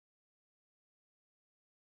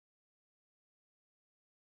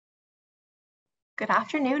Good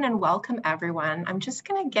afternoon and welcome everyone. I'm just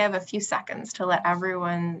going to give a few seconds to let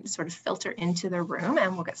everyone sort of filter into the room,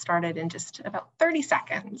 and we'll get started in just about 30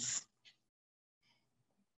 seconds.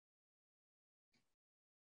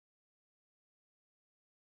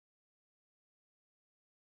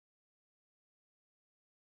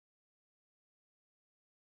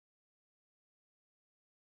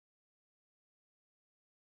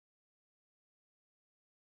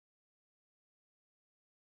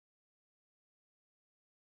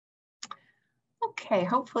 Okay,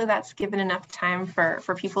 hopefully that's given enough time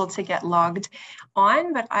for people to get logged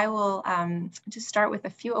on, but I will just start with a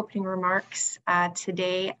few opening remarks.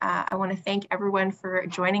 Today, I want to thank everyone for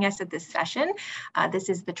joining us at this session. This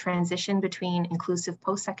is the transition between inclusive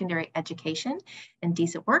post-secondary education and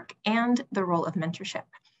decent work and the role of mentorship.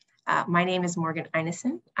 My name is Morgan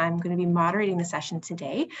Ineson. I'm going to be moderating the session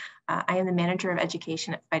today. I am the Manager of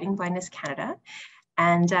Education at Fighting Blindness Canada.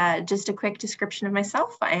 And just a quick description of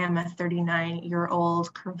myself. I am a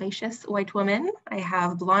 39-year-old curvaceous white woman. I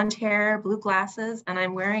have blonde hair, blue glasses, and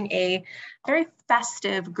I'm wearing a very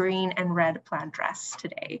festive green and red plaid dress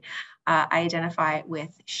today. I identify with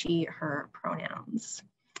she, her pronouns.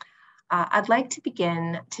 I'd like to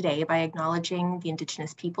begin today by acknowledging the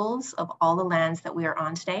Indigenous peoples of all the lands that we are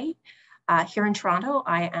on today. Here in Toronto,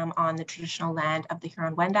 I am on the traditional land of the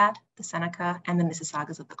Huron-Wendat, the Seneca, and the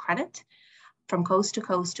Mississaugas of the Credit. From coast to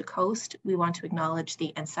coast to coast, we want to acknowledge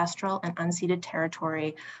the ancestral and unceded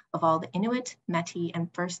territory of all the Inuit, Métis,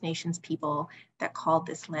 and First Nations people that called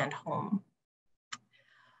this land home.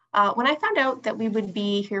 When I found out that we would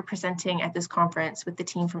be here presenting at this conference with the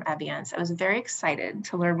team from Eviance, I was very excited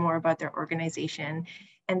to learn more about their organization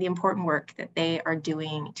and the important work that they are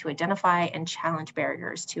doing to identify and challenge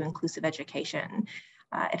barriers to inclusive education.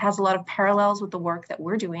 It has a lot of parallels with the work that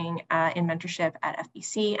we're doing in mentorship at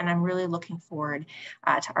FBC, and I'm really looking forward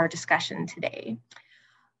to our discussion today.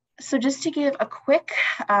 So just to give a quick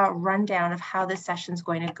rundown of how this session is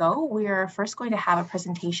going to go, we are first going to have a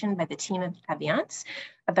presentation by the team of Eviance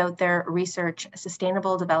about their research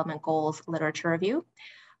Sustainable Development Goals Literature Review.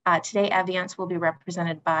 Today, Eviance will be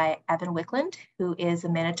represented by Evan Wicklund, who is a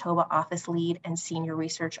Manitoba Office Lead and Senior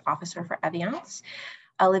Research Officer for Eviance.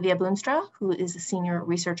 Olivia Boonstra, who is a Senior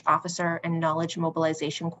Research Officer and Knowledge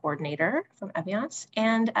Mobilization Coordinator from Eviance,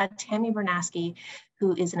 and Tammy Bernasky,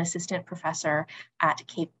 who is an Assistant Professor at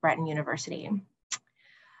Cape Breton University.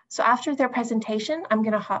 So after their presentation, I'm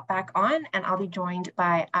going to hop back on and I'll be joined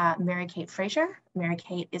by Mary-Kate Fraser.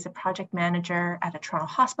 Mary-Kate is a project manager at a Toronto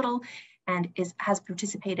hospital and has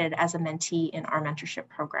participated as a mentee in our mentorship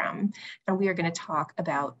program. And we are going to talk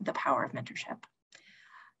about the power of mentorship.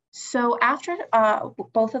 So after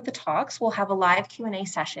both of the talks, we'll have a live Q&A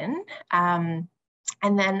session. And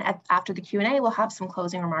then after the Q&A, we'll have some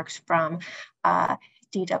closing remarks from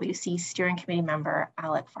DWC Steering Committee member,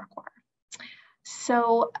 Alec Farquhar.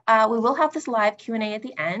 So we will have this live Q&A at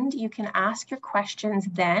the end. You can ask your questions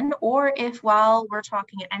then, or if while we're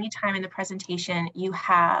talking at any time in the presentation, you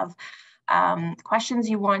have questions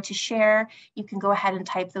you want to share, you can go ahead and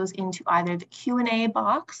type those into either the Q&A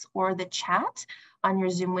box or the chat on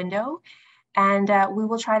your Zoom window, and we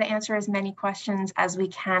will try to answer as many questions as we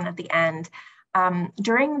can at the end.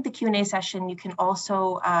 During the Q&A session, you can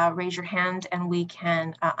also raise your hand and we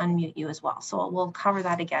can unmute you as well. So we'll cover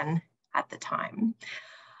that again at the time.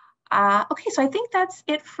 Okay, so I think that's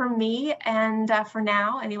it for me and for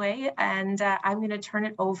now anyway, and I'm going to turn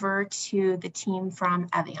it over to the team from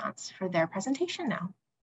Eviance for their presentation now.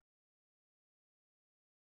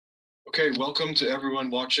 Okay, welcome to everyone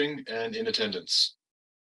watching and in attendance.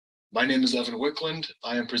 My name is Evan Wicklund.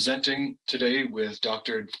 I am presenting today with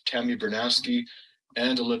Dr. Tammy Bernasky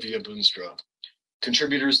and Olivia Boonstra.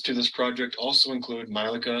 Contributors to this project also include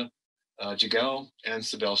Mylika Jigel and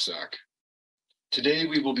Sibel Sack. Today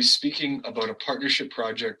we will be speaking about a partnership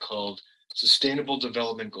project called Sustainable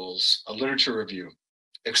Development Goals, a literature review,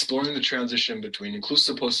 exploring the transition between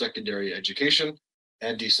inclusive post-secondary education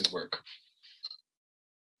and decent work.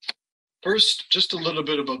 First, just a little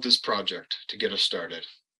bit about this project to get us started.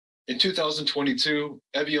 In 2022,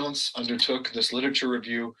 Eviance undertook this literature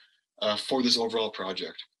review for this overall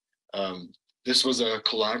project. This was a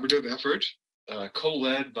collaborative effort,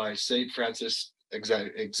 co-led by St. Francis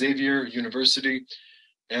Xavier University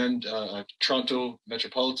and Toronto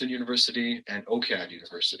Metropolitan University and OCAD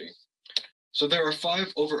University. So there are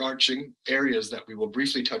 5 overarching areas that we will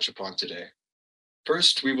briefly touch upon today.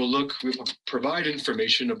 First, we will provide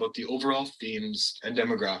information about the overall themes and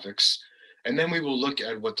demographics, and then we will look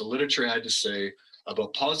at what the literature had to say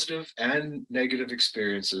about positive and negative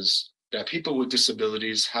experiences that people with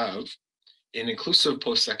disabilities have in inclusive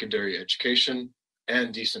post-secondary education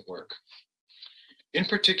and decent work. In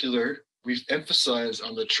particular, we've emphasized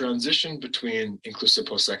on the transition between inclusive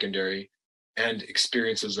post-secondary and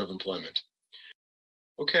experiences of employment.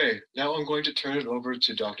 Okay, now I'm going to turn it over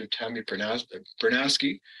to Dr. Tammy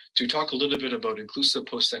Bernasky to talk a little bit about inclusive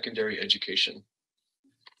post-secondary education.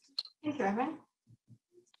 Thank you, Evan.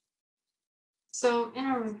 So in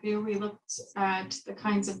our review, we looked at the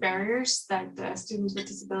kinds of barriers that students with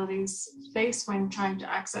disabilities face when trying to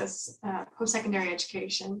access post-secondary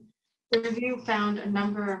education. The review found a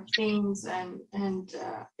number of themes and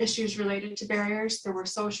issues related to barriers. There were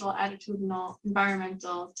social, attitudinal,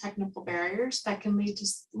 environmental, technical barriers that can lead to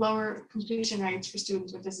lower completion rates for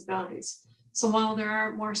students with disabilities. So while there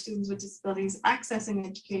are more students with disabilities accessing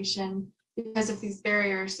education, because of these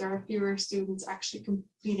barriers, there are fewer students actually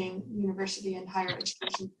completing university and higher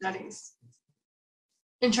education studies.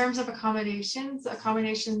 In terms of accommodations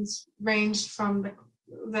ranged from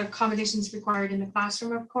the accommodations required in the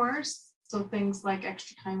classroom, of course, so things like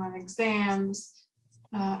extra time on exams,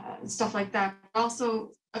 stuff like that.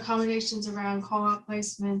 Also accommodations around co-op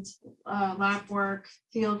placement, lab work,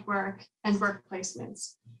 field work, and work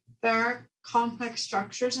placements. There are complex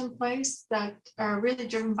structures in place that are really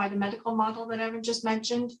driven by the medical model that Evan just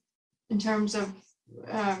mentioned, in terms of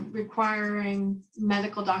requiring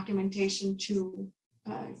medical documentation to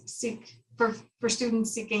seek for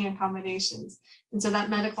students seeking accommodations. And so that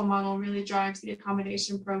medical model really drives the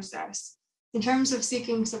accommodation process. In terms of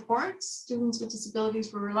seeking supports, students with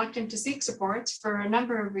disabilities were reluctant to seek supports for a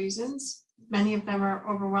number of reasons. Many of them are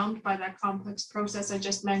overwhelmed by that complex process I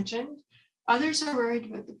just mentioned. Others are worried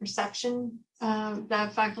about the perception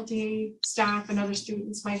that faculty, staff, and other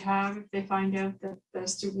students might have if they find out that the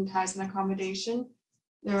student has an accommodation.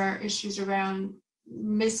 There are issues around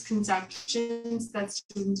misconceptions that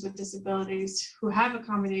students with disabilities who have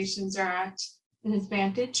accommodations are at an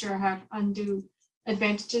advantage or have undue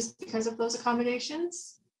advantages because of those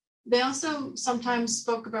accommodations. They also sometimes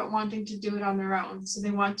spoke about wanting to do it on their own. So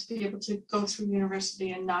they want to be able to go through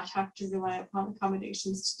university and not have to rely upon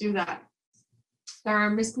accommodations to do that. There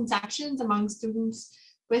are misconceptions among students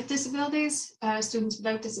with disabilities, students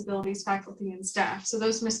without disabilities, faculty, and staff. So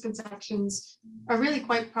those misconceptions are really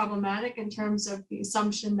quite problematic in terms of the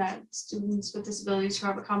assumption that students with disabilities who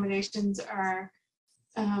have accommodations are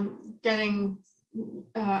getting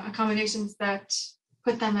accommodations that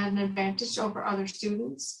put them at an advantage over other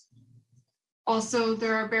students. Also,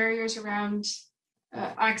 there are barriers around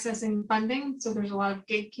accessing funding. So there's a lot of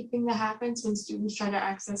gatekeeping that happens when students try to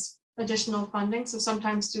access additional funding. So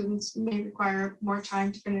sometimes students may require more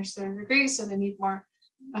time to finish their degrees, so they need more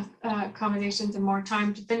accommodations and more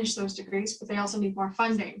time to finish those degrees, but they also need more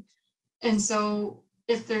funding. And so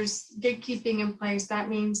if there's gatekeeping in place, that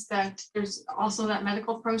means that there's also that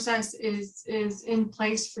medical process is in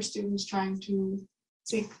place for students trying to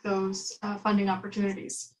seek those funding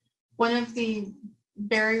opportunities. One of the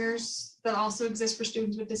barriers that also exist for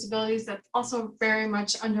students with disabilities that's also very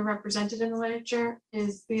much underrepresented in the literature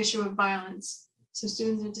is the issue of violence. So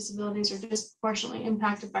students with disabilities are disproportionately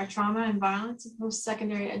impacted by trauma and violence in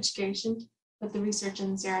post-secondary education, but the research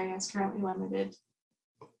in this area is currently limited.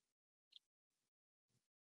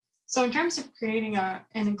 So in terms of creating an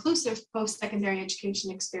inclusive post-secondary education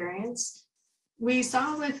experience, we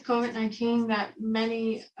saw with COVID-19 that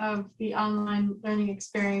many of the online learning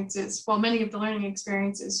experiences, many of the learning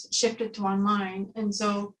experiences shifted to online. And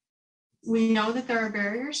so we know that there are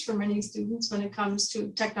barriers for many students when it comes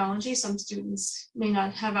to technology. Some students may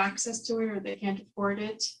not have access to it, or they can't afford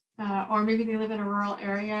it, or maybe they live in a rural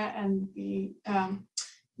area and the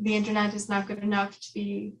internet is not good enough to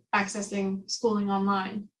be accessing schooling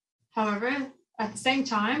online. However, at the same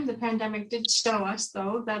time, the pandemic did show us,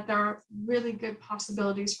 though, that there are really good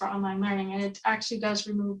possibilities for online learning, and it actually does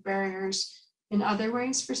remove barriers in other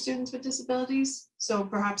ways for students with disabilities. So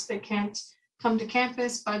perhaps they can't come to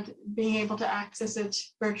campus, but being able to access it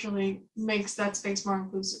virtually makes that space more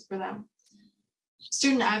inclusive for them.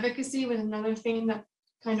 Student advocacy was another theme that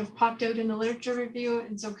kind of popped out in the literature review.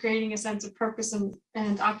 And so creating a sense of purpose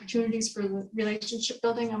and opportunities for the relationship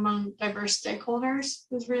building among diverse stakeholders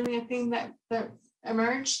was really a theme that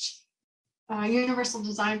emerged. Universal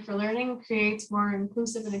design for learning creates more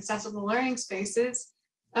inclusive and accessible learning spaces.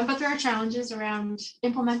 But there are challenges around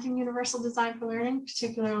implementing universal design for learning,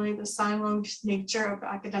 particularly the siloed nature of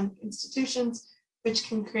academic institutions, which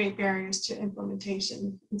can create barriers to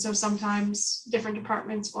implementation. And so sometimes different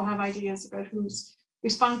departments will have ideas about who's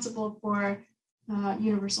responsible for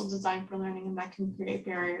universal design for learning, and that can create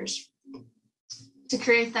barriers. To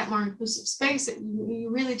create that more inclusive space, you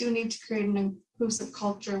really do need to create an inclusive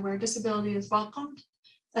culture where disability is welcomed.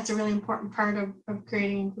 That's a really important part of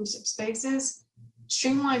creating inclusive spaces.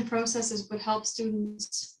 streamlined processes would help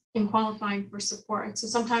students in qualifying for support. So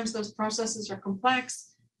sometimes those processes are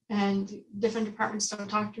complex and different departments don't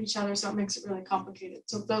talk to each other, so it makes it really complicated.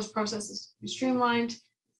 So if those processes be streamlined,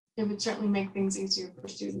 it would certainly make things easier for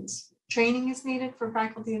students. Training is needed for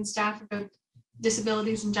faculty and staff about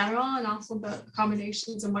disabilities in general and also about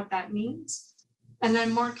accommodations and what that means. And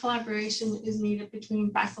then more collaboration is needed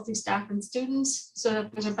between faculty, staff, and students so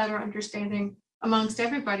that there's a better understanding amongst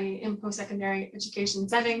everybody in post-secondary education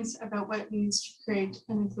settings about what it means to create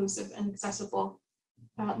an inclusive and accessible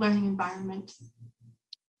learning environment.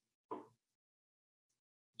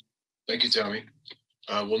 Thank you, Tammy.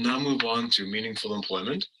 We'll now move on to meaningful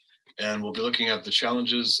employment, and we'll be looking at the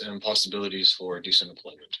challenges and possibilities for decent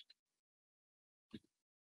employment.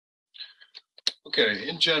 Okay,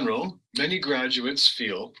 in general, many graduates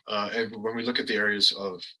feel, when we look at the areas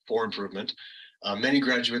for improvement, many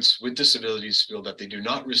graduates with disabilities feel that they do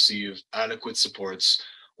not receive adequate supports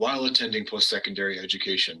while attending post-secondary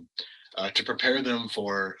education to prepare them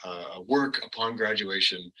for work upon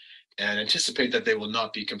graduation and anticipate that they will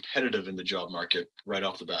not be competitive in the job market right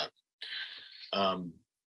off the bat.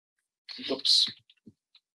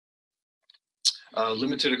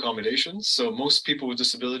 Limited accommodations. So most people with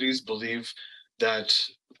disabilities believe that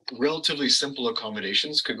relatively simple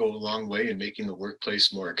accommodations could go a long way in making the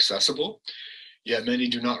workplace more accessible, yet many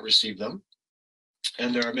do not receive them.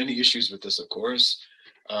 And there are many issues with this, of course.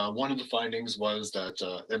 One of the findings was that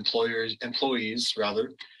employees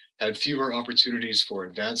had fewer opportunities for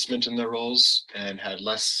advancement in their roles and had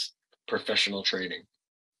less professional training.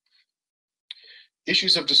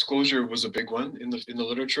 Issues of disclosure was a big one in the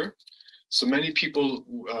literature. So many people,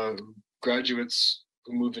 graduates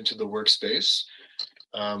who move into the workspace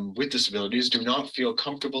with disabilities do not feel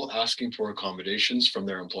comfortable asking for accommodations from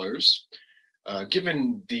their employers.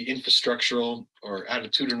 Given the infrastructural or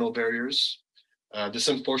attitudinal barriers, this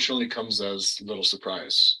unfortunately comes as little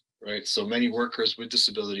surprise, right? So many workers with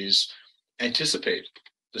disabilities anticipate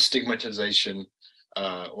the stigmatization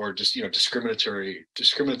or just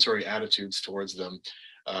discriminatory attitudes towards them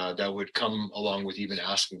that would come along with even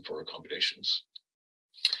asking for accommodations.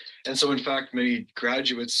 And so, in fact, many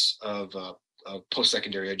graduates of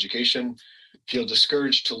post-secondary education feel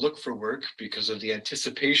discouraged to look for work because of the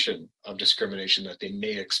anticipation of discrimination that they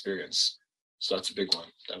may experience. So that's a big one.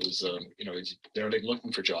 That was, they're not even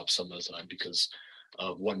looking for jobs some of the time because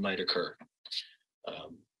of what might occur.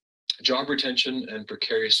 Job retention and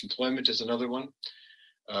precarious employment is another one.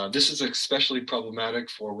 This is especially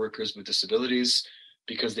problematic for workers with disabilities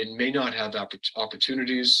because they may not have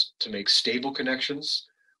opportunities to make stable connections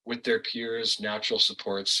with their peers, natural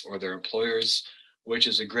supports, or their employers, which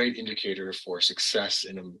is a great indicator for success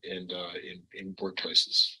in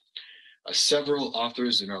workplaces. Several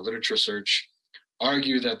authors in our literature search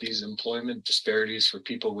argue that these employment disparities for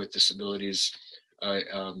people with disabilities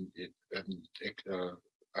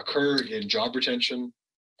occur in job retention,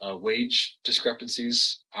 wage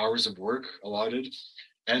discrepancies, hours of work allotted,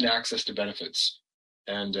 and access to benefits.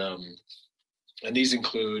 And these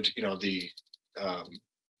include,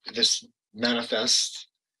 this manifests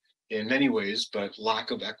in many ways, but lack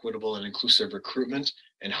of equitable and inclusive recruitment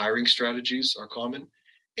and hiring strategies are common.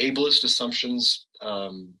 Ableist assumptions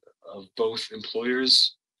of both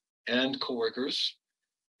employers and coworkers,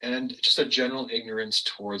 and just a general ignorance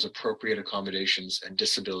towards appropriate accommodations and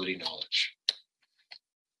disability knowledge.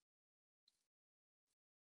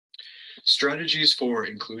 Strategies for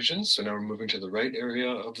inclusion. So now we're moving to the right area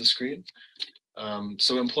of the screen.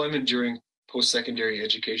 So employment during post-secondary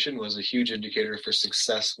education was a huge indicator for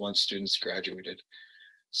success once students graduated.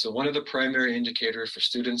 So one of the primary indicators for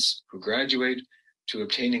students who graduate to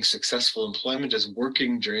obtaining successful employment is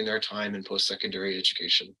working during their time in post-secondary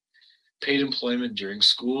education. Paid employment during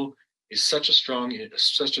school is such a strong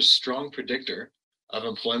predictor of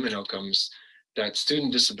employment outcomes that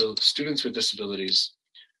students with disabilities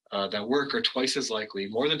that work are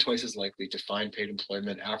more than twice as likely to find paid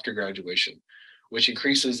employment after graduation, which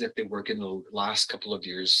increases if they work in the last couple of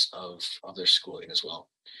years of their schooling as well.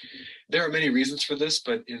 There are many reasons for this,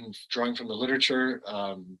 but in drawing from the literature,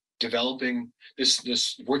 developing this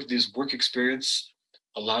work experience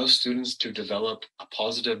allows students to develop a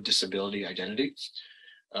positive disability identity.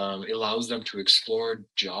 It allows them to explore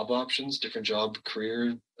job options, different job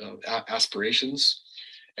career aspirations,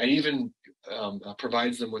 and even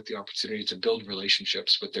provides them with the opportunity to build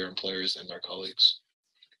relationships with their employers and their colleagues.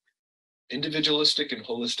 Individualistic and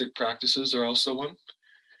holistic practices are also one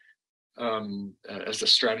as a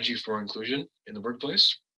strategy for inclusion in the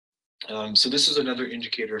workplace. So this is another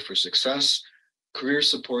indicator for success. Career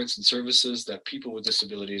supports and services that people with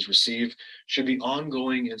disabilities receive should be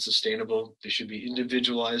ongoing and sustainable. They should be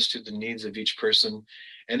individualized to the needs of each person,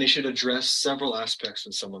 and they should address several aspects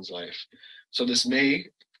in someone's life. So this may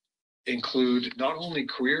include not only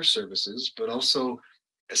career services, but also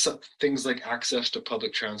some things like access to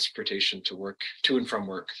public transportation to work, to and from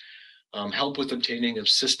work, help with obtaining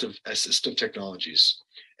assistive technologies,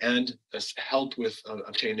 and help with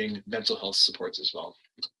obtaining mental health supports as well.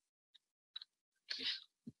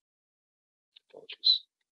 Apologies.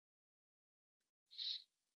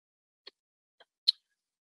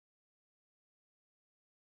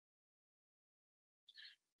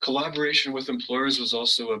 Collaboration with employers was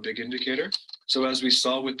also a big indicator. So as we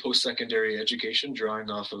saw with post-secondary education, drawing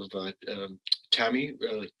off of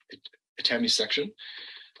Tammy's section,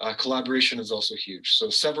 collaboration is also huge. So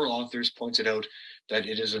several authors pointed out that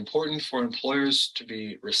it is important for employers to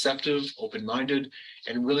be receptive, open-minded,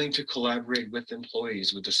 and willing to collaborate with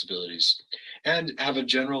employees with disabilities, and have a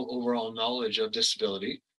general overall knowledge of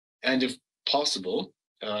disability, and if possible,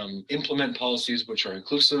 implement policies which are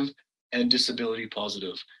inclusive and disability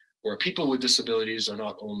positive, where people with disabilities are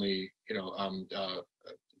not only,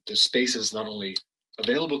 the space is not only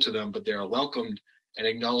available to them, but they are welcomed and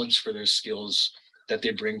acknowledged for their skills that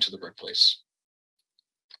they bring to the workplace.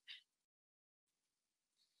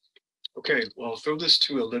 Okay, well, I'll throw this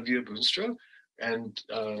to Olivia Boonstra, and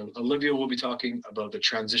Olivia will be talking about the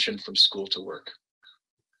transition from school to work.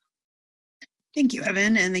 Thank you,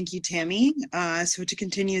 Evan, and thank you, Tammy. So to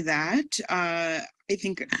continue that, I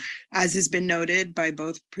think, as has been noted by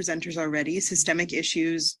both presenters already, systemic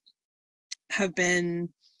issues have been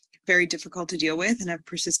very difficult to deal with and have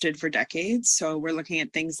persisted for decades. So we're looking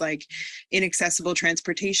at things like inaccessible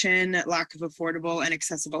transportation, lack of affordable and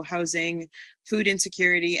accessible housing, food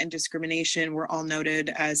insecurity, and discrimination were all noted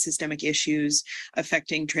as systemic issues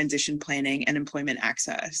affecting transition planning and employment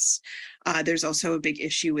access. There's also a big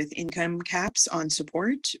issue with income caps on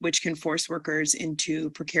support, which can force workers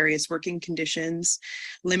into precarious working conditions,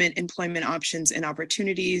 limit employment options and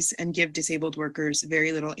opportunities, and give disabled workers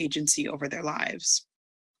very little agency over their lives.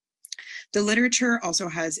 The literature also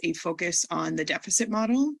has a focus on the deficit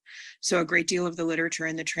model. So a great deal of the literature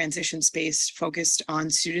in the transition space focused on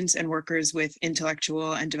students and workers with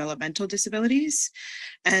intellectual and developmental disabilities.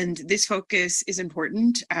 And this focus is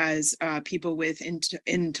important as people with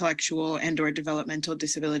intellectual and/or developmental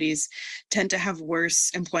disabilities tend to have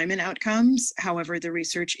worse employment outcomes. However, the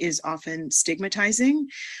research is often stigmatizing,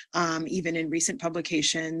 even in recent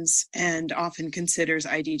publications, and often considers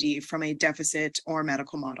IDD from a deficit or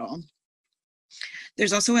medical model.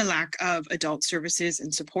 There's also a lack of adult services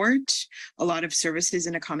and support. A lot of services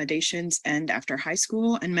and accommodations end after high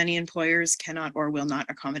school, and many employers cannot or will not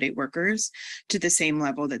accommodate workers to the same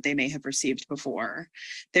level that they may have received before.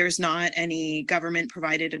 There's not any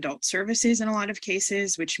government-provided adult services in a lot of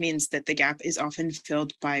cases, which means that the gap is often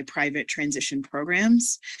filled by private transition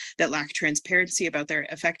programs that lack transparency about their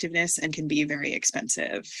effectiveness and can be very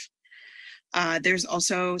expensive. There's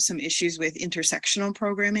also some issues with intersectional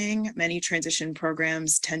programming. Many transition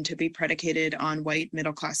programs tend to be predicated on white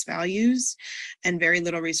middle-class values, and very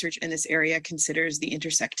little research in this area considers the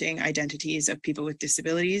intersecting identities of people with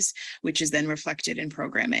disabilities, which is then reflected in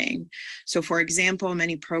programming. So for example,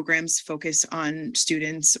 many programs focus on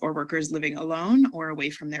students or workers living alone or away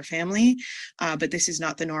from their family, but this is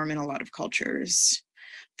not the norm in a lot of cultures.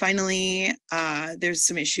 Finally, there's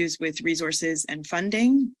some issues with resources and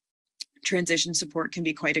funding. Transition support can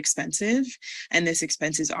be quite expensive, and this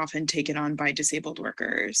expense is often taken on by disabled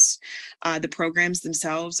workers. The programs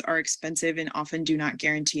themselves are expensive and often do not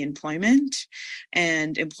guarantee employment,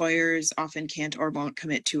 and employers often can't or won't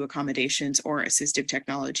commit to accommodations or assistive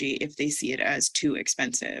technology if they see it as too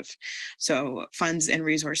expensive. So funds and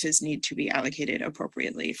resources need to be allocated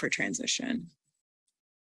appropriately for transition.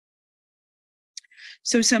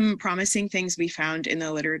 So some promising things we found in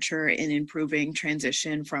the literature in improving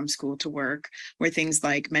transition from school to work were things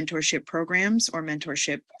like mentorship programs or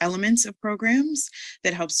mentorship elements of programs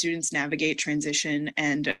that help students navigate transition,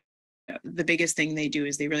 and the biggest thing they do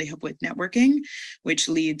is they really help with networking, which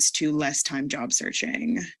leads to less time job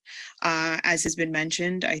searching. As has been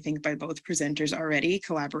mentioned, I think by both presenters already,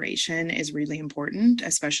 collaboration is really important,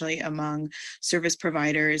 especially among service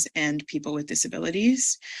providers and people with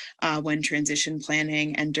disabilities when transition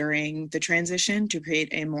planning and during the transition to create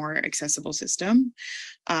a more accessible system.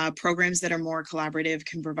 Programs that are more collaborative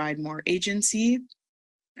can provide more agency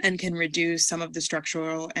and can reduce some of the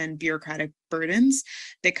structural and bureaucratic burdens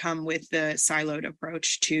that come with the siloed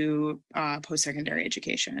approach to post-secondary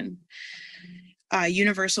education.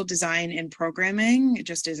 Universal design in programming,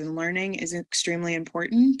 just as in learning, is extremely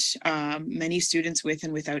important. Many students with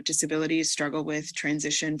and without disabilities struggle with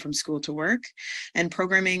transition from school to work, and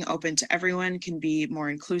programming open to everyone can be more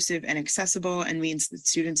inclusive and accessible, and means that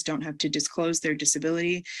students don't have to disclose their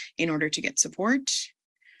disability in order to get support.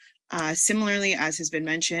 Similarly, as has been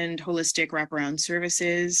mentioned, holistic wraparound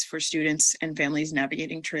services for students and families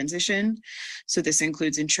navigating transition. So this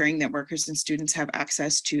includes ensuring that workers and students have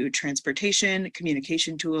access to transportation,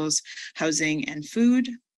 communication tools, housing, and food.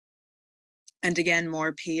 And again,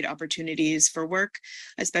 more paid opportunities for work,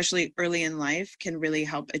 especially early in life, can really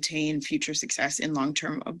help attain future success in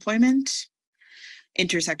long-term employment.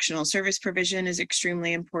 Intersectional service provision is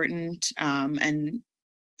extremely important, and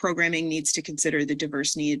programming needs to consider the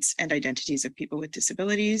diverse needs and identities of people with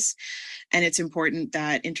disabilities. And it's important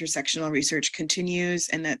that intersectional research continues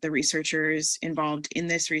and that the researchers involved in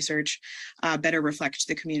this research better reflect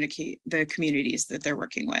the communities that they're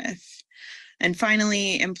working with. And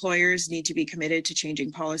finally, employers need to be committed to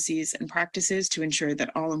changing policies and practices to ensure that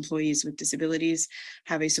all employees with disabilities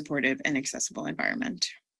have a supportive and accessible environment.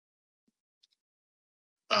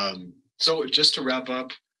 So just to wrap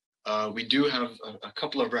up, we do have a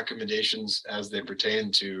couple of recommendations as they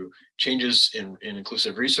pertain to changes in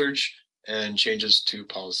inclusive research and changes to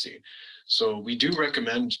policy. So we do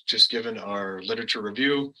recommend, just given our literature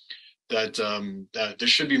review, that, that there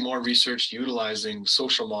should be more research utilizing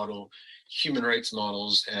social model, human rights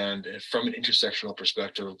models, and from an intersectional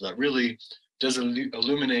perspective that really does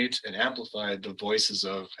illuminate and amplify the voices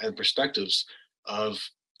of and perspectives of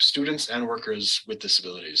students and workers with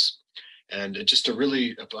disabilities. And just to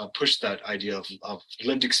really push that idea of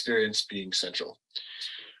lived experience being central.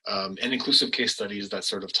 And inclusive case studies that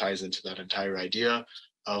sort of ties into that entire idea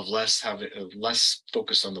of less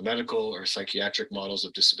focus on the medical or psychiatric models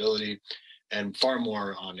of disability, and far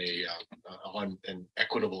more on an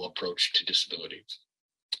equitable approach to disability.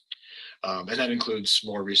 And that includes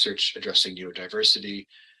more research addressing neurodiversity,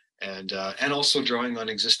 and also drawing on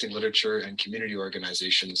existing literature and community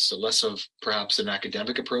organizations. So less of perhaps an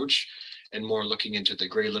academic approach, and more looking into the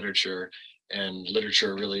gray literature and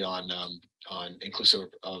literature really on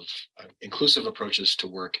inclusive approaches to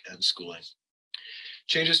work and schooling.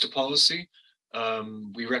 Changes to policy.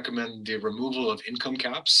 We recommend the removal of income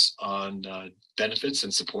caps on benefits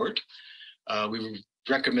and support. We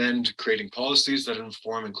recommend creating policies that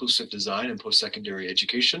inform inclusive design in post-secondary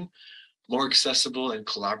education, more accessible and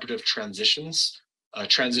collaborative transition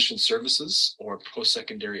services or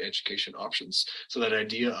post-secondary education options. So that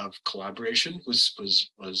idea of collaboration was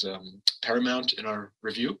paramount in our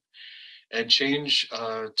review, and change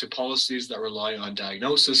to policies that rely on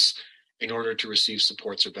diagnosis in order to receive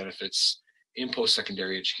supports or benefits in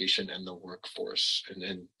post-secondary education and the workforce and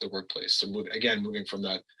the workplace. So moving from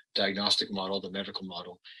that diagnostic model, the medical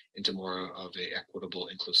model, into more of an equitable,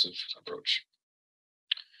 inclusive approach.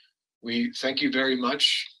 We thank you very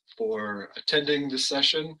much for attending this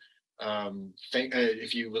session.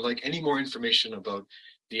 If you would like any more information about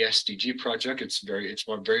the SDG project, it's very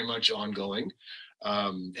much ongoing.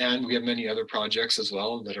 And we have many other projects as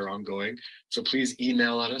well that are ongoing. So please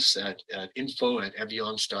email us at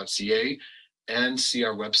info@eviance.ca and see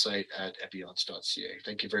our website at eviance.ca.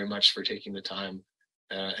 Thank you very much for taking the time,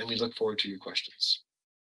 and we look forward to your questions.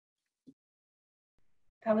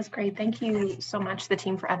 That was great. Thank you so much, the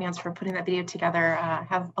team for Eviance, for putting that video together. I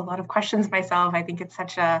have a lot of questions myself. I think it's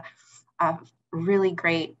such a really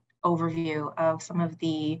great overview of some of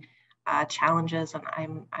the challenges, and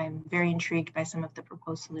I'm very intrigued by some of the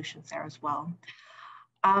proposed solutions there as well.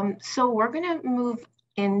 So we're going to move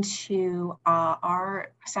into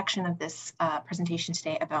our section of this presentation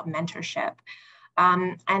today about mentorship.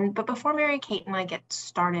 But before Mary Kate and I get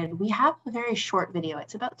started, we have a very short video.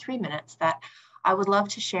 It's about 3 minutes that I would love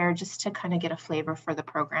to share just to kind of get a flavor for the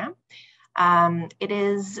program. It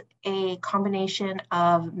is a combination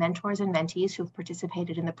of mentors and mentees who've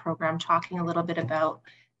participated in the program talking a little bit about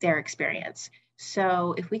their experience.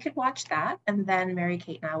 So if we could watch that, and then Mary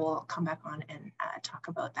Kate and I will come back on and talk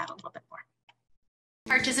about that a little bit more.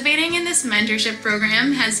 Participating in this mentorship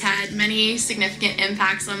program has had many significant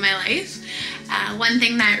impacts on my life. One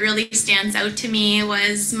thing that really stands out to me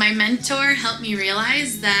was my mentor helped me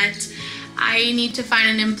realize that I need to find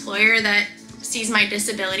an employer that sees my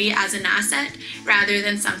disability as an asset rather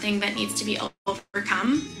than something that needs to be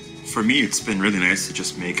overcome. For me, it's been really nice to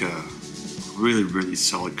just make a really, really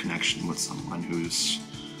solid connection with someone who's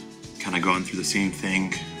kind of going through the same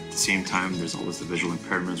thing. At the same time, there's always the visual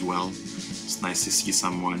impairment as well. It's nice to see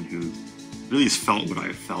someone who really has felt what I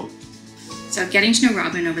have felt. So getting to know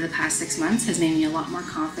Robin over the past 6 months has made me a lot more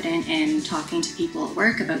confident in talking to people at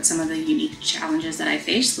work about some of the unique challenges that I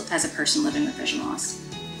face as a person living with vision loss.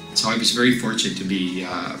 So I was very fortunate to be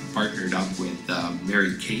partnered up with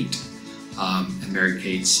Mary Kate. And Mary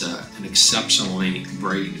Kate's an exceptionally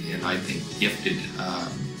bright and I think gifted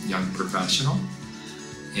young professional.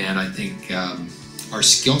 And I think our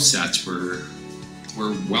skill sets were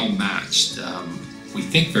well matched. We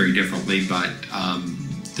think very differently, but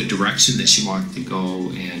the direction that she wanted to go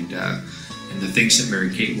and the things that Mary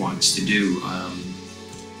Kate wants to do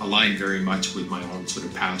align very much with my own sort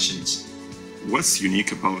of passions. What's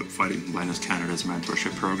unique about Fighting Blindness Canada's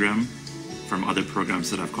mentorship program from other programs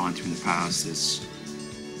that I've gone through in the past is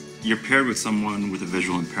you're paired with someone with a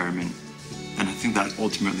visual impairment, and I think that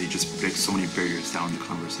ultimately just breaks so many barriers down in the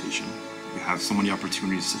conversation. You have so many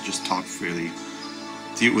opportunities to just talk freely,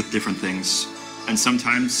 deal with different things, and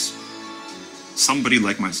sometimes somebody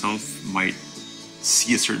like myself might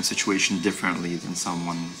see a certain situation differently than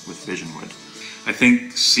someone with vision would. I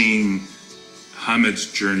think seeing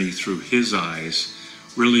Hamid's journey through his eyes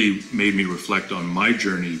really made me reflect on my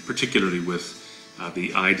journey, particularly with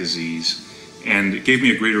the eye disease, and it gave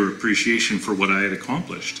me a greater appreciation for what I had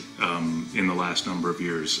accomplished in the last number of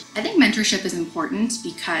years. I think mentorship is important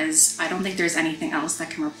because I don't think there's anything else that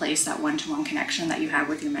can replace that one-to-one connection that you have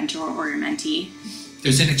with your mentor or your mentee.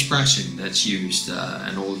 There's an expression that's used,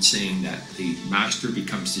 an old saying that the master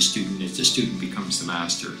becomes the student as the student becomes the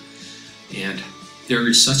master. And there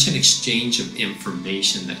is such an exchange of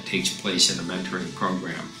information that takes place in a mentoring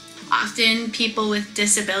program. Often people with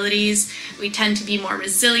disabilities, we tend to be more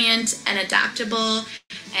resilient and adaptable,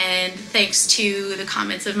 and thanks to the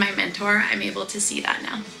comments of my mentor, I'm able to see that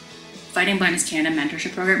now. Fighting Blindness Canada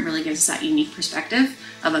mentorship program really gives us that unique perspective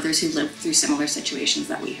of others who live through similar situations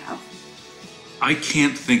that we have. I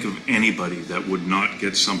can't think of anybody that would not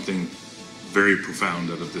get something very profound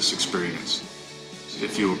out of this experience.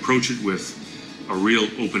 If you approach it with a real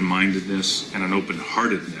open-mindedness and an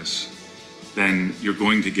open-heartedness, then you're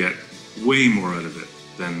going to get way more out of it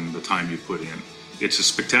than the time you put in. It's a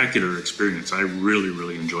spectacular experience. I really,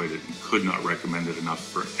 really enjoyed it and could not recommend it enough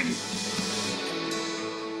for anyone.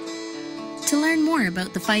 To learn more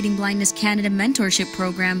about the Fighting Blindness Canada mentorship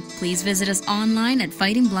program, please visit us online at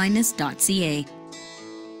fightingblindness.ca.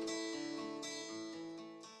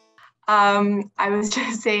 I was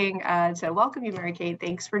just saying to welcome you, Mary Kate.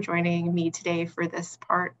 Thanks for joining me today for this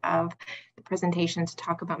part of the presentation to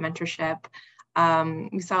talk about mentorship.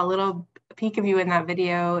 We saw a little peek of you in that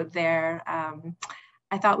video there.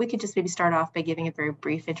 I thought we could just maybe start off by giving a very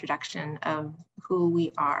brief introduction of who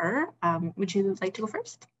we are. Would you like to go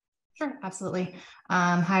first? Sure, absolutely.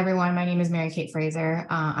 Hi, everyone. My name is Mary Kate Fraser.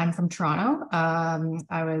 I'm from Toronto. I'm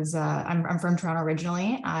from Toronto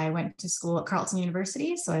originally. I went to school at Carleton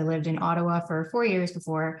University, so I lived in Ottawa for 4 years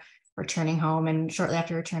before returning home. And shortly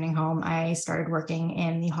after returning home, I started working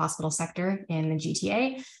in the hospital sector in the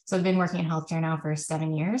GTA. So I've been working in healthcare now for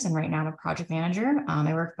 7 years, and right now I'm a project manager.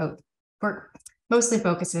 I work mostly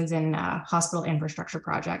focuses in hospital infrastructure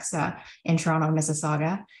projects in Toronto and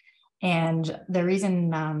Mississauga. And the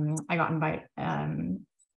reason I got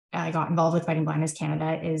involved with Fighting Blindness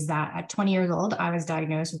Canada is that at 20 years old, I was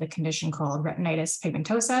diagnosed with a condition called retinitis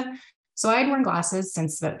pigmentosa. So I had worn glasses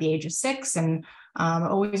since about the age of 6, and I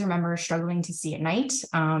always remember struggling to see at night.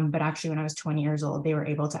 But actually, when I was 20 years old, they were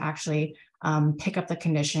able to actually pick up the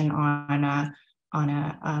condition on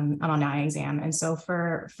an eye exam. And so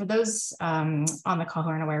for those on the call who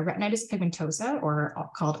aren't aware, retinitis pigmentosa, or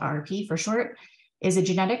called RP for short, is a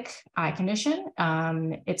genetic eye condition.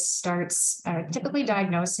 It starts typically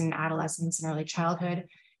diagnosed in adolescence and early childhood,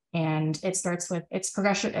 and it starts with it's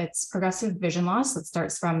progressive vision loss that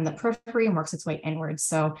starts from the periphery and works its way inwards.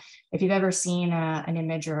 So if you've ever seen an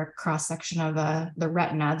image or a cross section of the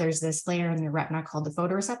retina, there's this layer in the retina called the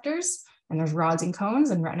photoreceptors, and there's rods and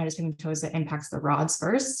cones, and retinitis pigmentosa impacts the rods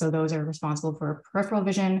first. So those are responsible for peripheral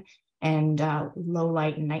vision and low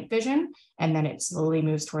light and night vision, and then it slowly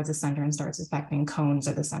moves towards the center and starts affecting cones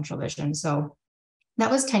or the central vision. So that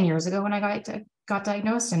was 10 years ago when I got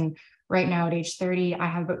diagnosed, and right now at age 30, I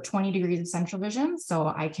have about 20 degrees of central vision, so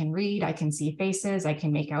I can read, I can see faces, I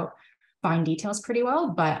can make out fine details pretty well,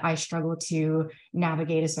 but I struggle to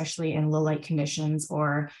navigate, especially in low light conditions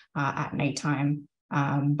or at nighttime.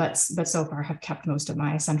 But so far have kept most of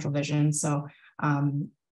my central vision. So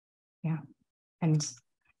yeah, and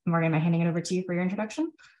Morgan, am I handing it over to you for your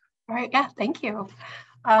introduction? All right, yeah, thank you.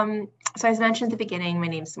 So as mentioned at the beginning, my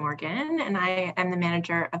name is Morgan, and I am the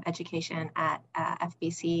manager of education at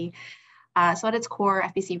FBC. So at its core,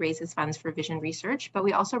 FBC raises funds for vision research, but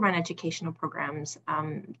we also run educational programs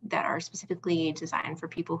that are specifically designed for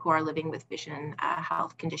people who are living with vision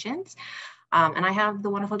health conditions. And I have the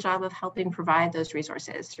wonderful job of helping provide those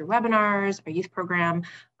resources through webinars, our youth program,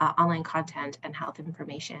 online content, and health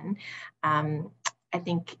information. I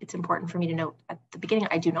think it's important for me to note at the beginning,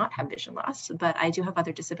 I do not have vision loss, but I do have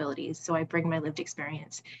other disabilities. So I bring my lived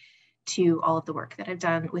experience to all of the work that I've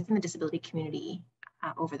done within the disability community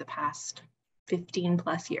over the past 15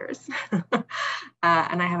 plus years.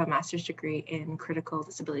 And I have a master's degree in critical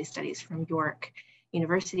disability studies from York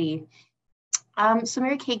University. So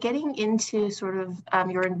Mary Kate, getting into sort of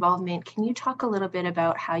your involvement, can you talk a little bit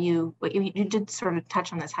about how you did sort of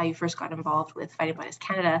touch on this, how you first got involved with Fighting Blindness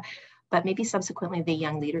Canada, but maybe subsequently the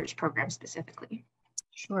Young Leaders program specifically?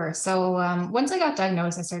 Sure. So once I got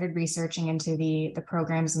diagnosed, I started researching into the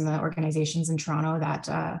programs and the organizations in Toronto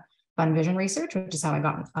that fund vision research, which is how I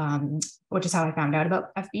found out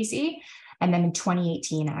about FBC. And then in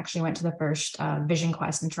 2018, I actually went to the first Vision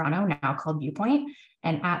Quest in Toronto, now called Viewpoint.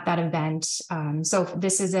 And at that event, so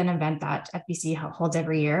this is an event that FBC holds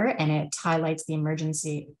every year, and it highlights the emerging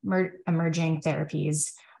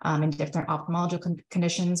therapies in different ophthalmological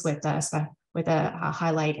conditions with a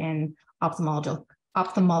highlight in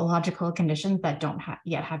ophthalmological conditions that don't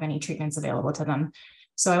yet have any treatments available to them.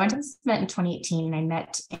 So I went to this event in 2018 and I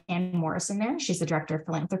met Anne Morrison there. She's the director of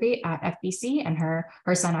philanthropy at FBC, and her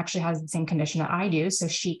son actually has the same condition that I do. So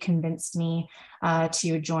she convinced me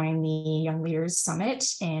to join the Young Leaders Summit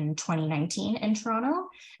in 2019 in Toronto.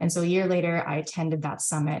 And so a year later, I attended that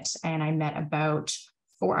summit and I met about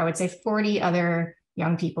 40 other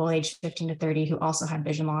young people aged 15 to 30 who also had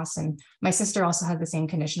vision loss. And my sister also had the same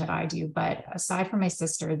condition that I do. But aside from my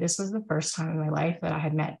sister, this was the first time in my life that I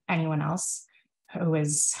had met anyone else who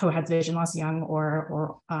had vision loss, young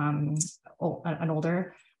or an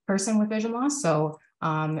older person with vision loss. So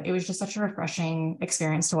it was just such a refreshing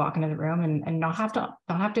experience to walk into the room and not have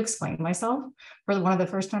to explain myself for one of the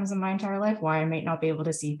first times in my entire life why I might not be able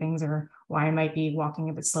to see things or why I might be walking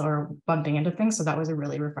a bit slower, bumping into things. So that was a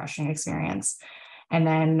really refreshing experience. And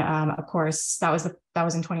then, of course, that was in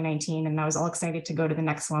 2019, and I was all excited to go to the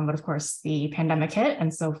next one. But of course, the pandemic hit,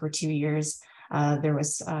 and so for 2 years, there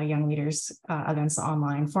was Young Leaders events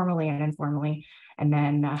online, formally and informally. And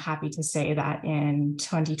then happy to say that in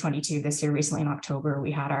 2022, this year, recently in October,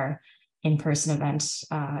 we had our in-person event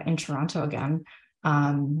in Toronto again.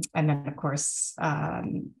 And then, of course,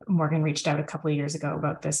 Morgan reached out a couple of years ago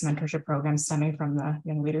about this mentorship program stemming from the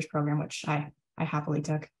Young Leaders program, which I happily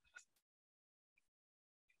took.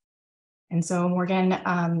 And so, Morgan,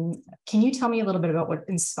 can you tell me a little bit about what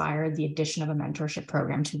inspired the addition of a mentorship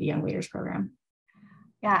program to the Young Leaders program?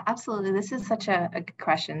 Yeah, absolutely. This is such a good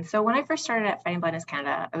question. So when I first started at Fighting Blindness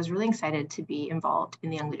Canada, I was really excited to be involved in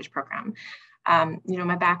the Young Leaders program.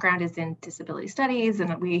 My background is in disability studies,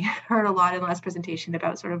 and we heard a lot in the last presentation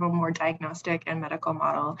about sort of a more diagnostic and medical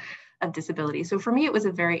model of disability. So for me, it was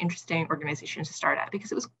a very interesting organization to start at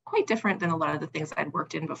because it was quite different than a lot of the things I'd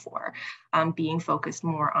worked in before, being focused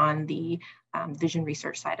more on the vision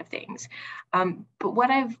research side of things. But what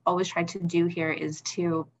I've always tried to do here is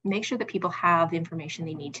to make sure that people have the information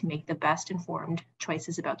they need to make the best informed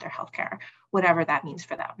choices about their healthcare, whatever that means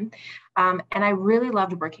for them. And I really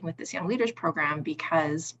loved working with this Young Leaders program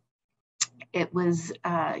because it was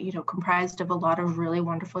comprised of a lot of really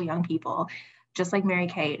wonderful young people, just like Mary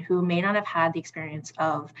Kate, who may not have had the experience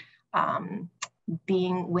of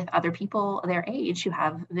being with other people their age who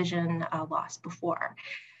have vision loss before.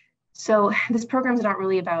 So this program is not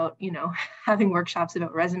really about, having workshops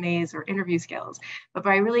about resumes or interview skills, but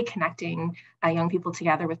by really connecting young people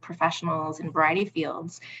together with professionals in a variety of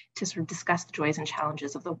fields to sort of discuss the joys and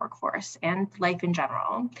challenges of the workforce and life in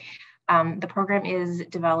general. The program is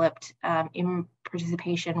developed in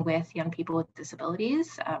participation with young people with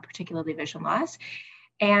disabilities, particularly vision loss.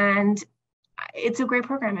 And it's a great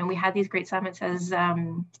program. And we had these great summits, as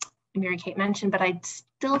Mary Kate mentioned, but I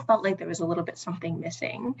still felt like there was a little bit something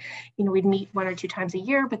missing. We'd meet 1 or 2 times a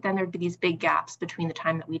year, but then there'd be these big gaps between the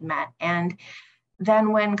time that we'd met. And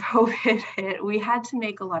then when COVID hit, we had to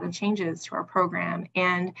make a lot of changes to our program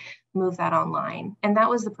and move that online. And that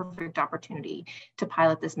was the perfect opportunity to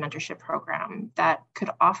pilot this mentorship program that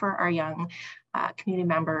could offer our young community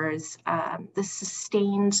members the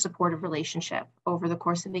sustained supportive relationship over the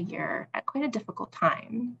course of a year at quite a difficult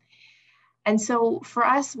time. And so for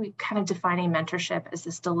us, we kind of defining mentorship as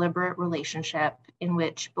this deliberate relationship in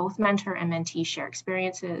which both mentor and mentee share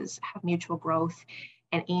experiences, have mutual growth,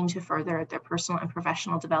 and aim to further their personal and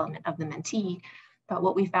professional development of the mentee. But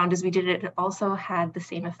what we found is it also had the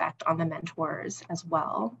same effect on the mentors as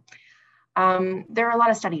well. There are a lot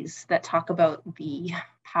of studies that talk about the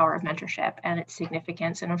power of mentorship and its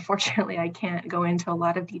significance. And unfortunately, I can't go into a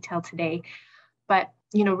lot of detail today. But,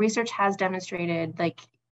 you know, research has demonstrated, like,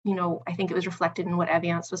 you know, I think it was reflected in what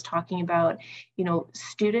Eviance was talking about, you know,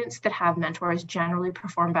 students that have mentors generally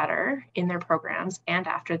perform better in their programs and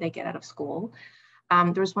after they get out of school.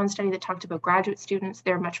 There was one study that talked about graduate students.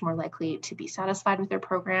 They're much more likely to be satisfied with their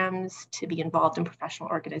programs, to be involved in professional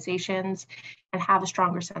organizations, and have a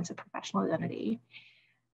stronger sense of professional identity.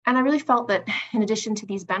 And I really felt that in addition to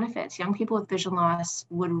these benefits, young people with vision loss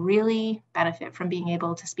would really benefit from being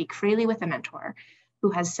able to speak freely with a mentor who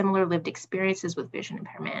has similar lived experiences with vision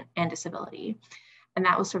impairment and disability. And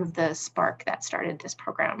that was sort of the spark that started this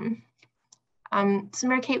program. So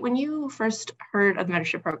Mary Kate, when you first heard of the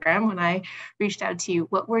mentorship program, when I reached out to you,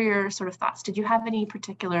 what were your sort of thoughts? Did you have any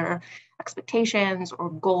particular expectations or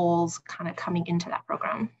goals kind of coming into that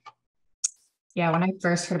program? Yeah, when I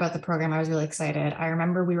first heard about the program, I was really excited. I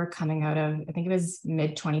remember we were coming out of, I think it was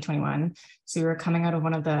mid-2021. So we were coming out of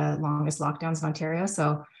one of the longest lockdowns in Ontario.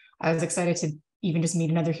 So I was excited to even just meet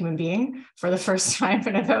another human being for the first time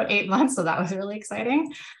in about 8 months. So that was really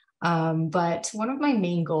exciting. But one of my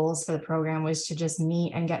main goals for the program was to just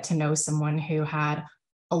meet and get to know someone who had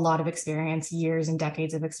a lot of experience, years and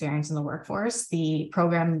decades of experience in the workforce. The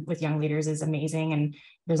program with young leaders is amazing, and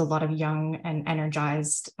there's a lot of young and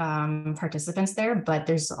energized participants there, but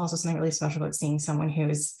there's also something really special about seeing someone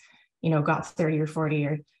who's, you know, got 30 or 40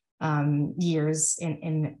 or years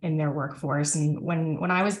in their workforce. And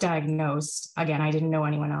when I was diagnosed, again, I didn't know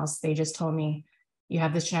anyone else. They just told me, you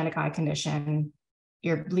have this genetic eye condition,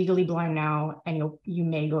 you're legally blind now, and you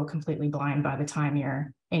may go completely blind by the time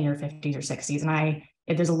you're in your 50s or 60s.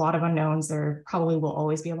 And there's a lot of unknowns. There probably will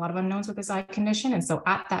always be a lot of unknowns with this eye condition. And so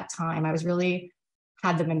at that time, I was really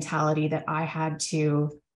had the mentality that I had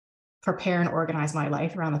to prepare and organize my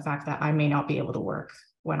life around the fact that I may not be able to work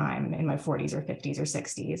when I'm in my 40s or 50s or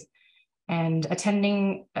 60s. And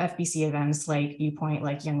attending FBC events like Viewpoint,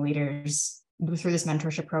 like Young Leaders, through this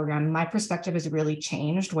mentorship program, my perspective has really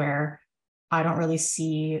changed, where I don't really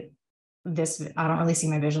see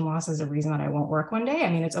my vision loss as a reason that I won't work one day.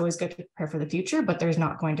 I mean, it's always good to prepare for the future, but there's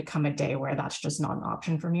not going to come a day where that's just not an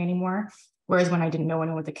option for me anymore. Whereas when I didn't know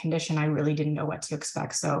anyone with the condition, I really didn't know what to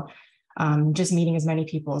expect. So just meeting as many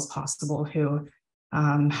people as possible who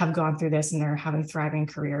have gone through this and they're having thriving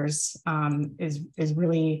careers is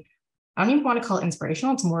really, I don't even want to call it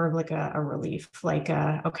inspirational. It's more of like a relief, like,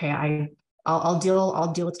 okay, I'll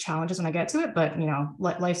deal with challenges when I get to it, but you know,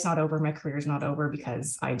 life's not over. My career's not over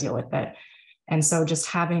because I deal with it. And so just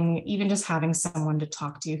having someone to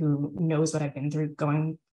talk to who knows what I've been through,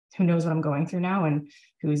 who knows what I'm going through now, and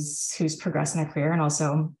who's progressed in their career. And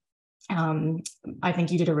also, I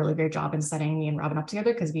think you did a really great job in setting me and Robin up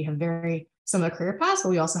together, because we have very similar career paths, but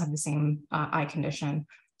we also have the same eye condition.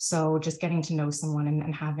 So just getting to know someone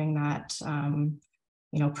and having that,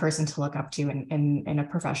 person to look up to in a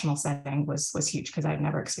professional setting was huge, because I've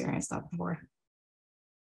never experienced that before.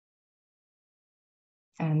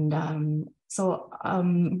 And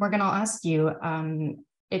Morgan, I'll ask you,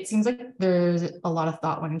 it seems like there's a lot of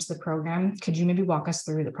thought went into the program. Could you maybe walk us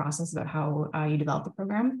through the process about how you developed the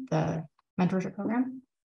program, the mentorship program?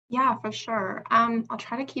 Yeah, for sure. I'll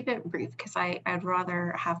try to keep it brief because I'd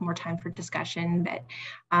rather have more time for discussion. But,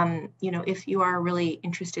 if you are really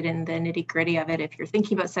interested in the nitty gritty of it, if you're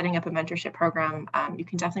thinking about setting up a mentorship program, you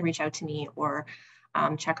can definitely reach out to me or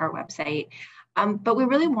check our website. But we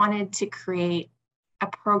really wanted to create a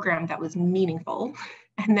program that was meaningful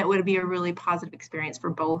and that would be a really positive experience for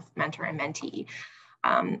both mentor and mentee.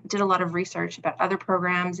 Did a lot of research about other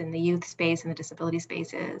programs in the youth space and the disability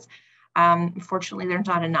spaces. Unfortunately, there's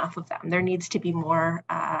not enough of them. There needs to be more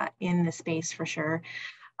in the space for sure.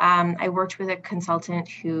 I worked with a consultant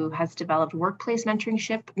who has developed workplace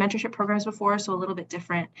mentorship programs before, so a little bit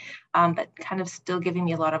different, but kind of still giving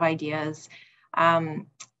me a lot of ideas. And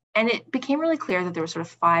it became really clear that there were sort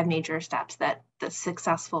of 5 major steps that the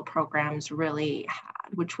successful programs really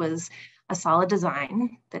had, which was a solid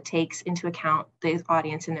design that takes into account the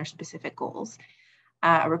audience and their specific goals,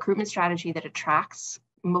 a recruitment strategy that attracts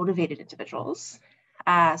motivated individuals,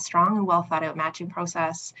 strong and well thought out matching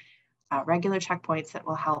process, regular checkpoints that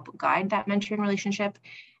will help guide that mentoring relationship,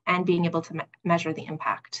 and being able to measure the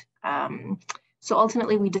impact. So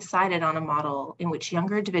ultimately, we decided on a model in which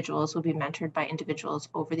younger individuals will be mentored by individuals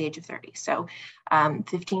over the age of 30. So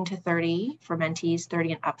 15 to 30 for mentees,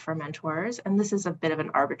 30 and up for mentors. And this is a bit of an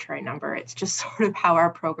arbitrary number. It's just sort of how our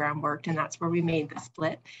program worked, and that's where we made the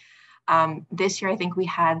split. This year, I think we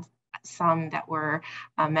had some that were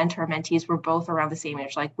mentor mentees were both around the same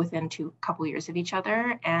age, like within couple years of each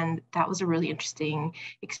other. And that was a really interesting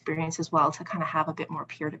experience as well, to kind of have a bit more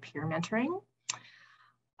peer-to-peer mentoring.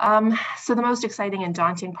 So the most exciting and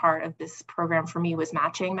daunting part of this program for me was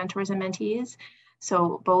matching mentors and mentees.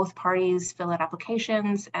 So both parties fill out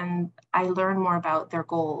applications, and I learn more about their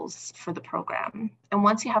goals for the program. And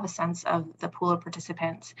once you have a sense of the pool of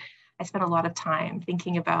participants, I spent a lot of time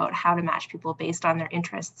thinking about how to match people based on their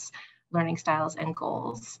interests, learning styles, and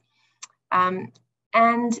goals.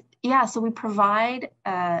 And yeah, so we provide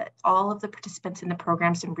all of the participants in the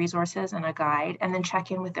program some resources and a guide, and then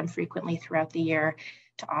check in with them frequently throughout the year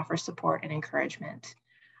to offer support and encouragement.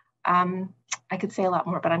 I could say a lot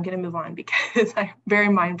more, but I'm going to move on because I'm very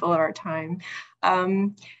mindful of our time.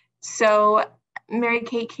 So Mary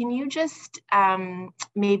Kate, can you just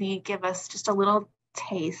maybe give us just a little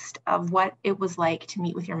taste of what it was like to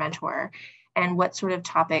meet with your mentor and what sort of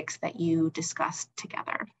topics that you discussed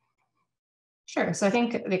together? Sure. So I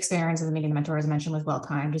think the experience of the meeting the mentor, as I mentioned, was well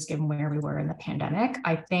timed, just given where we were in the pandemic.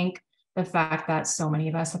 I think the fact that so many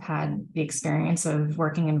of us have had the experience of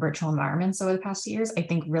working in virtual environments over the past few years, I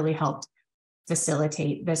think really helped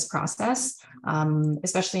facilitate this process,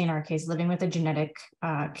 especially in our case, living with a genetic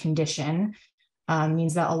condition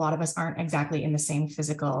means that a lot of us aren't exactly in the same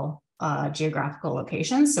physical geographical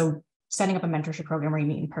location. So setting up a mentorship program where you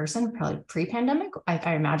meet in person, probably pre-pandemic,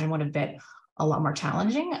 I imagine would have been a lot more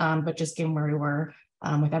challenging, but just given where we were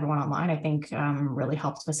with everyone online, I think really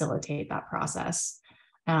helped facilitate that process.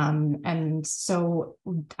 And so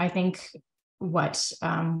I think what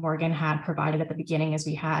Morgan had provided at the beginning is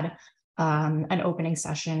we had an opening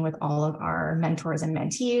session with all of our mentors and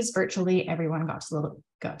mentees virtually. Everyone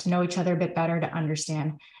got to know each other a bit better, to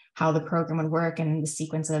understand how the program would work and the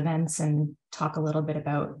sequence of events, and talk a little bit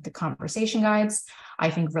about the conversation guides,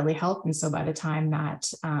 I think really helped. And so by the time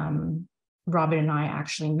that Robin and I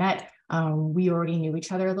actually met, we already knew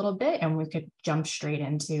each other a little bit, and we could jump straight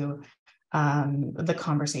into the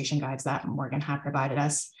conversation guides that Morgan had provided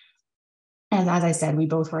us. And as I said, we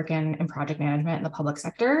both work in project management in the public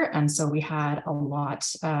sector. And so we had a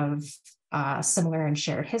lot of similar and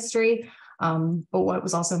shared history. But what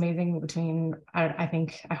was also amazing between,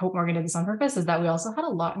 I hope Morgan did this on purpose, is that we also had a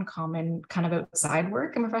lot in common kind of outside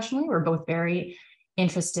work and professionally. We're both very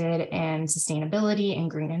interested in sustainability and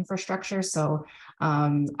green infrastructure. So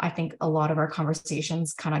I think a lot of our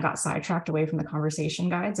conversations kind of got sidetracked away from the conversation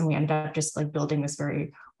guides, and we ended up just like building this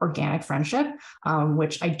very organic friendship,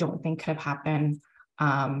 which I don't think could have happened,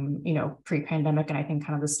 pre-pandemic. And I think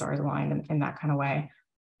kind of the stars aligned in that kind of way.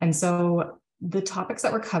 And so the topics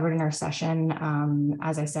that were covered in our session,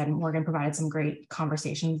 as I said, Morgan provided some great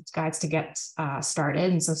conversation guides to get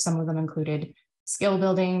started. And so some of them included skill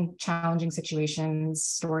building, challenging situations,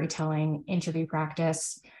 storytelling, interview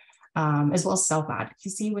practice, as well as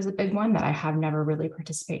self-advocacy was a big one that I have never really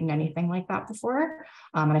participated in anything like that before.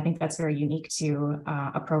 And I think that's very unique to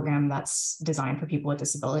a program that's designed for people with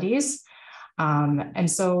disabilities. And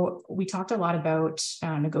so we talked a lot about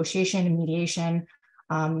negotiation and mediation.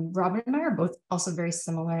 Robin and I are both also very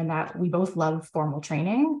similar in that we both love formal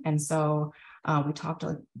training. And so we talked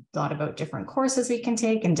a lot about different courses we can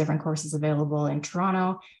take and different courses available in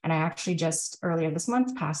Toronto. And I actually just earlier this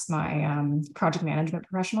month passed my project management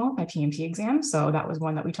professional, my PMP exam. So that was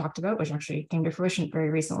one that we talked about, which actually came to fruition very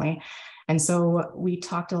recently. And so we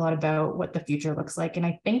talked a lot about what the future looks like. And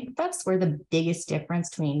I think that's where the biggest difference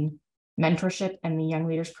between mentorship and the Young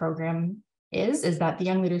Leaders Program is that the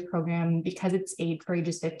Young Leaders Program, because it's for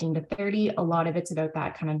ages 15 to 30, a lot of it's about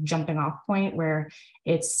that kind of jumping off point where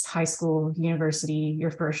it's high school, university,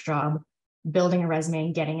 your first job, building a resume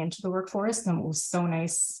and getting into the workforce. And what was so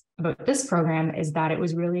nice about this program is that it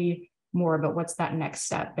was really more about what's that next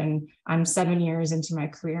step. And I'm 7 years into my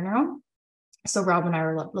career now. So Rob and I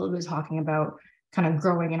were a little bit talking about kind of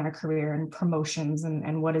growing in our career and promotions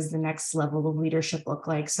and what does the next level of leadership look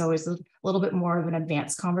like. So it's a little bit more of an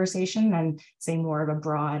advanced conversation than say more of a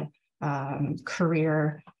broad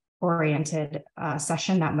career oriented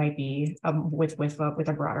session that might be with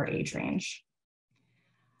a broader age range.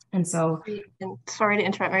 And so, and sorry to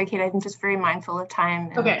interrupt, Mary Kate, I'm just very mindful of time.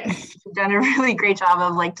 And okay. You've done a really great job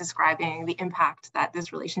of like describing the impact that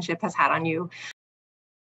this relationship has had on you.